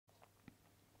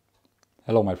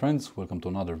Hello my friends, welcome to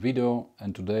another video,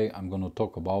 and today I'm going to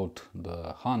talk about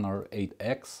the Honor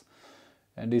 8X,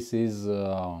 and this is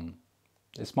a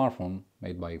smartphone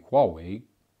made by Huawei,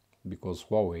 because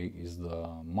Huawei is the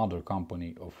mother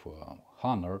company of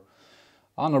Honor.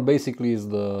 Honor basically is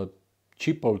the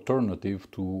cheap alternative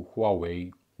to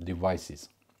Huawei devices.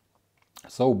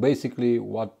 So basically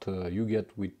what you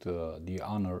get with the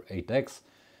Honor 8X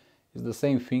is the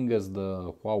same thing as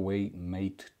the Huawei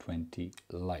Mate 20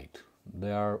 Lite.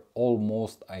 They are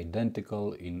almost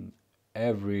identical in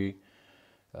every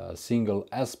single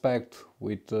aspect,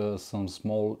 with some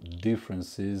small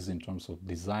differences in terms of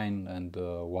design and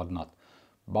whatnot,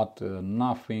 but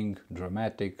nothing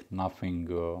dramatic, nothing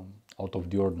out of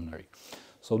the ordinary.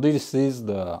 So this is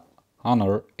the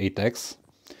Honor 8X.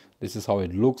 This is how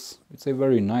it looks. It's a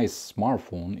very nice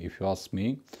smartphone, if you ask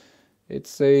me.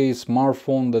 It's a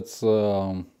smartphone that's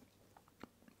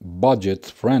budget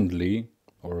friendly,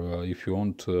 or if you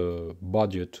want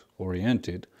budget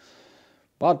oriented,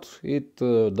 but it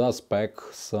does pack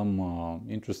some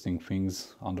interesting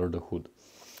things under the hood.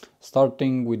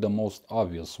 Starting with the most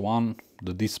obvious one,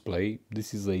 the display.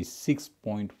 This is a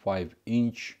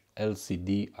 6.5-inch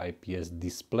LCD IPS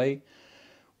display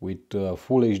with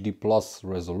Full HD Plus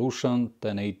resolution,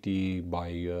 1080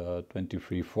 by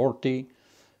 2340,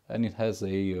 and it has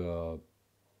a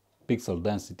pixel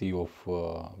density of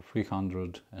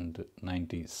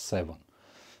 397.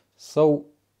 So,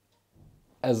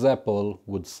 as Apple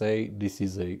would say, this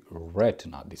is a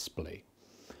retina display.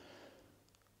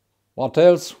 What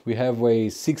else? We have a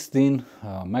 16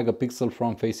 megapixel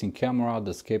front-facing camera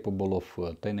that's capable of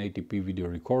 1080p video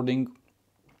recording.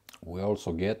 We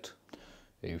also get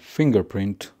a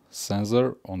fingerprint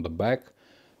sensor on the back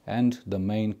and the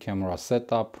main camera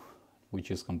setup, which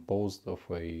is composed of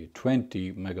a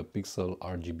 20 megapixel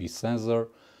RGB sensor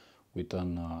with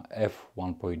an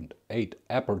f1.8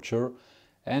 aperture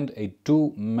and a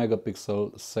 2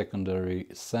 megapixel secondary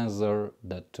sensor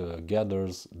that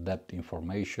gathers depth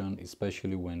information,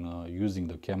 especially when using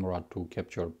the camera to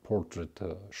capture portrait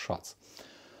shots.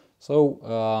 So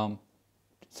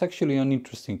it's actually an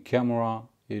interesting camera.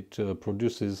 It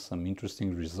produces some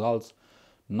interesting results.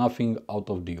 Nothing out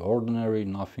of the ordinary,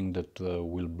 nothing that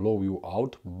will blow you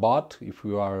out. But if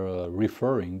you are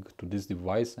referring to this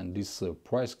device and this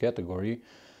price category,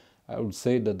 I would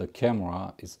say that the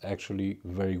camera is actually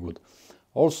very good.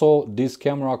 Also, this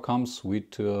camera comes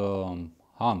with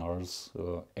Honor's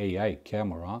AI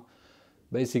camera.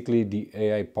 Basically, the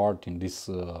AI part in this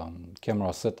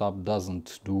camera setup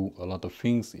doesn't do a lot of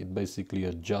things. It basically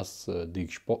adjusts the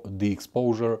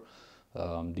exposure,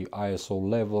 the ISO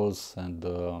levels, and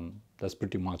that's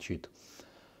pretty much it.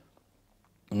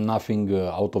 Nothing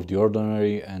out of the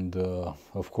ordinary, and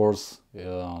of course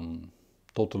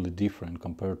totally different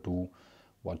compared to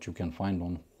what you can find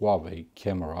on Huawei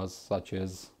cameras, such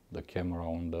as the camera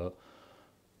on the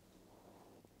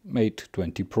Mate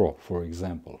 20 Pro, for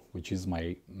example, which is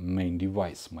my main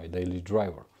device, my daily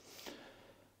driver.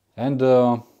 And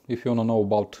if you want to know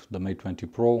about the Mate 20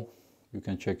 Pro, you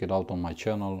can check it out on my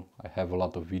channel. I have a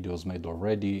lot of videos made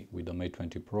already with the Mate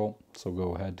 20 Pro, so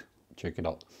go ahead, check it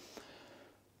out.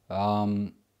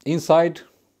 Inside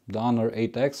the Honor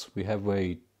 8X, we have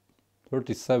a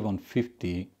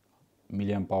 3750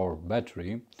 milliamp hour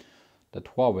battery that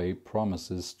Huawei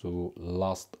promises to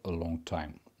last a long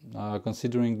time.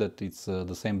 Considering that it's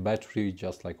the same battery,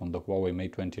 just like on the Huawei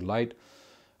Mate 20 Lite,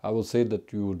 I would say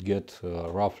that you would get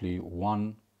roughly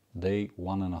 1 day,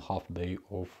 1.5 days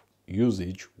of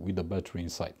usage with the battery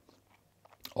inside.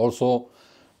 Also,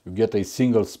 you get a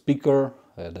single speaker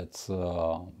that's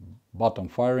bottom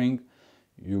firing.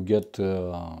 You get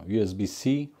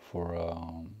USB-C for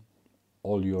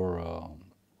all your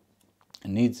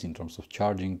needs in terms of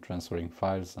charging, transferring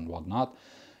files and whatnot.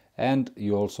 And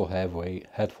you also have a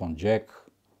headphone jack,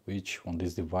 which on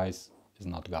this device is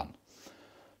not gone.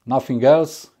 Nothing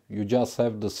else. You just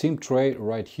have the SIM tray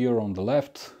right here on the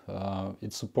left.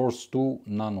 It supports 2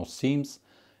 nano SIMs,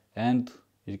 and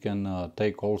you can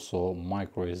take also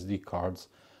micro SD cards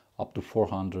up to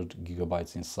 400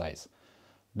 gigabytes in size.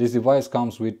 This device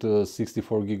comes with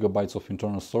 64 gigabytes of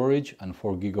internal storage and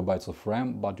 4 gigabytes of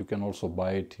RAM, but you can also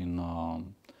buy it in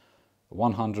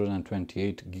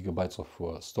 128 gigabytes of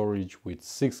storage with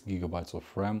 6 gigabytes of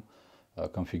RAM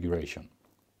configuration.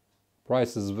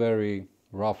 Prices vary,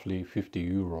 roughly 50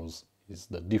 euros is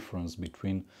the difference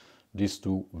between these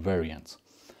two variants.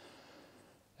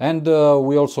 And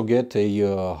we also get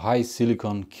a high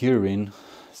silicon Kirin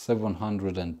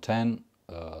 710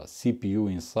 CPU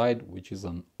inside, which is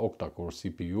an octa-core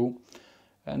CPU,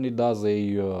 and it does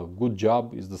a good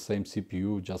job. It's the same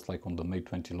CPU just like on the Mate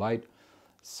 20 Lite.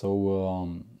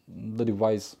 So the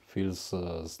device feels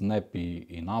snappy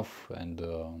enough, and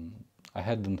I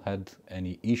hadn't had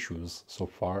any issues so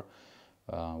far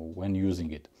when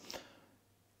using it.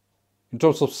 In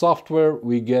terms of software,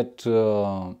 we get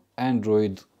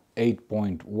Android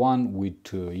 8.1 with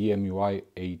EMUI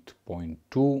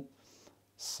 8.2.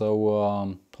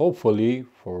 So hopefully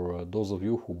for those of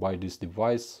you who buy this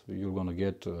device, you're gonna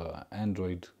get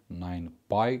Android 9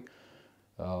 Pie.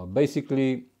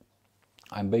 Basically,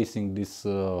 I'm basing this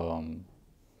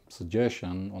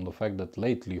suggestion on the fact that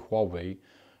lately Huawei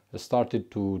has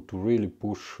started to really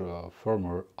push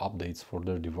firmware updates for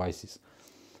their devices.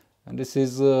 And this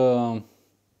is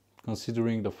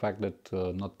considering the fact that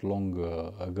not long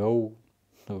ago,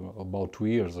 about 2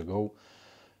 years ago,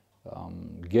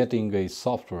 getting a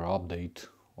software update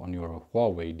on your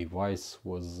Huawei device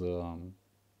was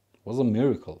a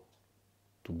miracle,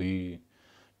 to be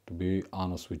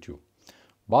honest with you.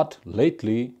 But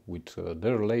lately, with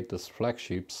their latest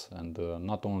flagships, and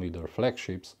not only their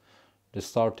flagships, they're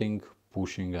starting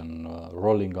pushing and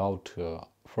rolling out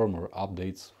firmware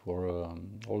updates for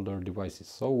all their devices.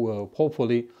 So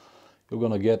hopefully you're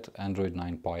gonna get Android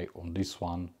 9 Pie on this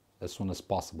one as soon as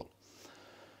possible.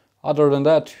 Other than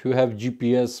that, you have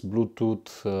GPS,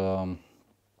 Bluetooth,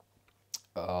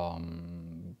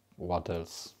 what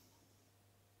else?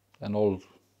 And all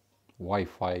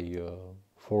Wi-Fi,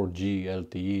 4G,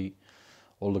 LTE,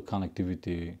 all the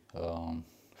connectivity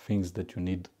things that you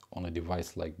need on a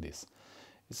device like this.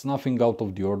 It's nothing out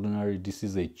of the ordinary. This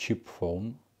is a cheap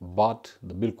phone, but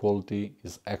the build quality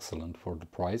is excellent for the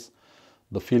price.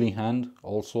 The feeling hand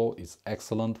also is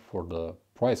excellent for the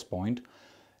price point.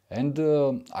 And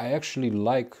I actually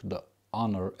like the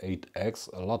Honor 8X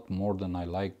a lot more than I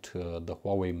liked the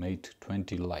Huawei Mate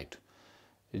 20 Lite.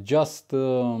 It just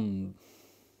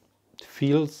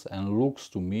feels and looks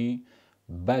to me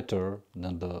better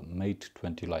than the Mate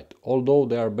 20 Lite. Although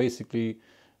they are basically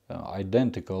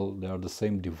identical, they are the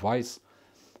same device.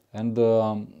 And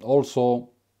also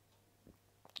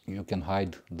you can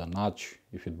hide the notch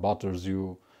if it bothers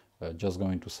you. Just go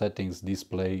into settings,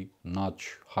 display,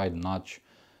 notch, hide notch,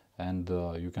 and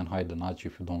you can hide the notch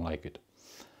if you don't like it.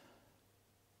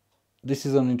 This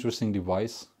is an interesting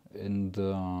device, and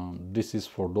this is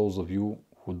for those of you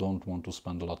who don't want to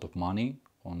spend a lot of money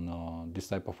on this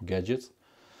type of gadgets.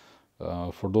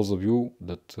 For those of you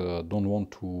that don't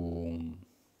want to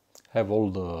have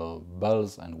all the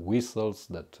bells and whistles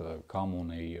that come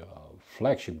on a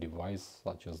flagship device,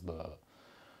 such as the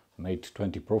Mate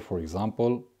 20 Pro, for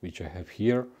example, which I have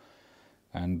here.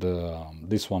 And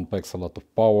this one packs a lot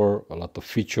of power, a lot of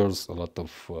features, a lot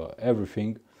of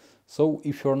everything. So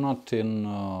if you're not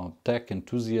a tech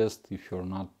enthusiast, if you're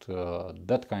not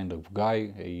that kind of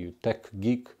guy, a tech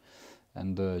geek,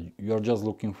 and you're just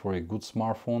looking for a good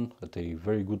smartphone at a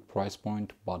very good price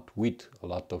point, but with a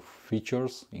lot of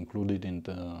features included in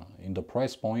the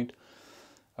price point,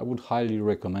 I would highly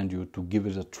recommend you to give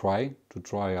it a try, to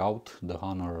try out the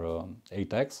Honor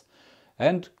 8X.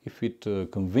 And if it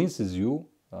convinces you,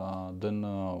 then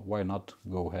why not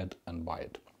go ahead and buy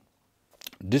it.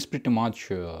 This pretty much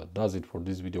does it for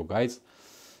this video, guys.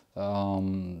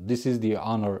 This is the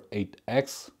Honor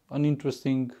 8X, an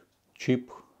interesting,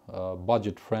 cheap,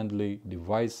 budget-friendly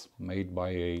device made by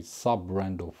a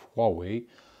sub-brand of Huawei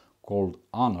called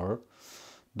Honor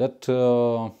that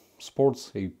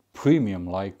sports a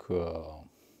premium-like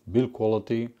build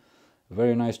quality,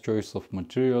 very nice choice of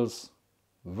materials,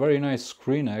 very nice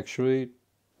screen actually.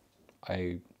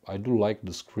 I do like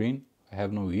the screen. I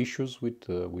have no issues with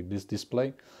this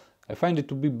display. I find it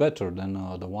to be better than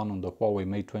the one on the Huawei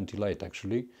Mate 20 Lite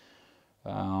actually.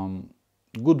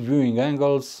 Good viewing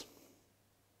angles,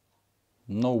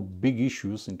 no big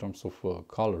issues in terms of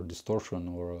color distortion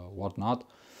or whatnot.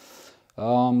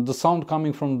 The sound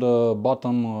coming from the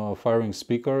bottom firing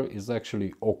speaker is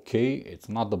actually okay. It's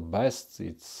not the best,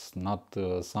 it's not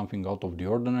something out of the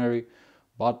ordinary,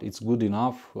 but it's good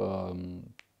enough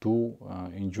to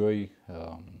enjoy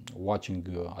watching,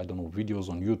 I don't know, videos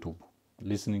on YouTube,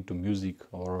 listening to music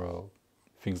or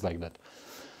things like that.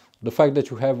 The fact that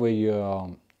you have a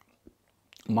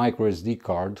micro SD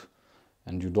card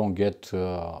and you don't get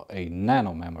a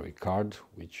nano memory card,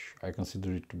 which I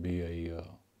consider it to be a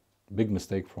big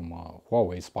mistake from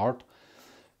Huawei's part.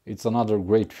 It's another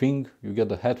great thing. You get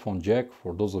the headphone jack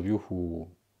for those of you who,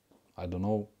 I don't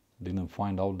know, didn't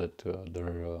find out that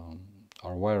there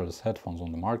are wireless headphones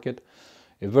on the market.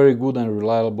 A very good and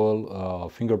reliable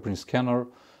fingerprint scanner,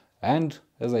 and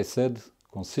as I said,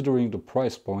 considering the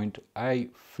price point, I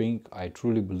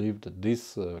truly believe that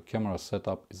this camera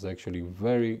setup is actually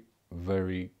very,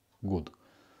 very good.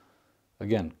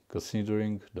 Again,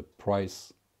 considering the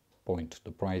price point,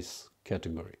 the price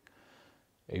category.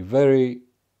 A very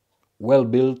well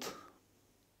built,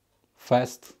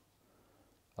 fast,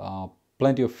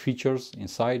 plenty of features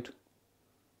inside,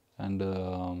 and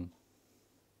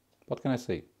what can I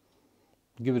say?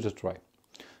 Give it a try.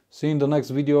 See you in the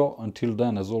next video. Until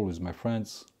then, as always, my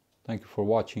friends, thank you for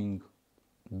watching.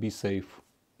 Be safe,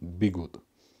 be good.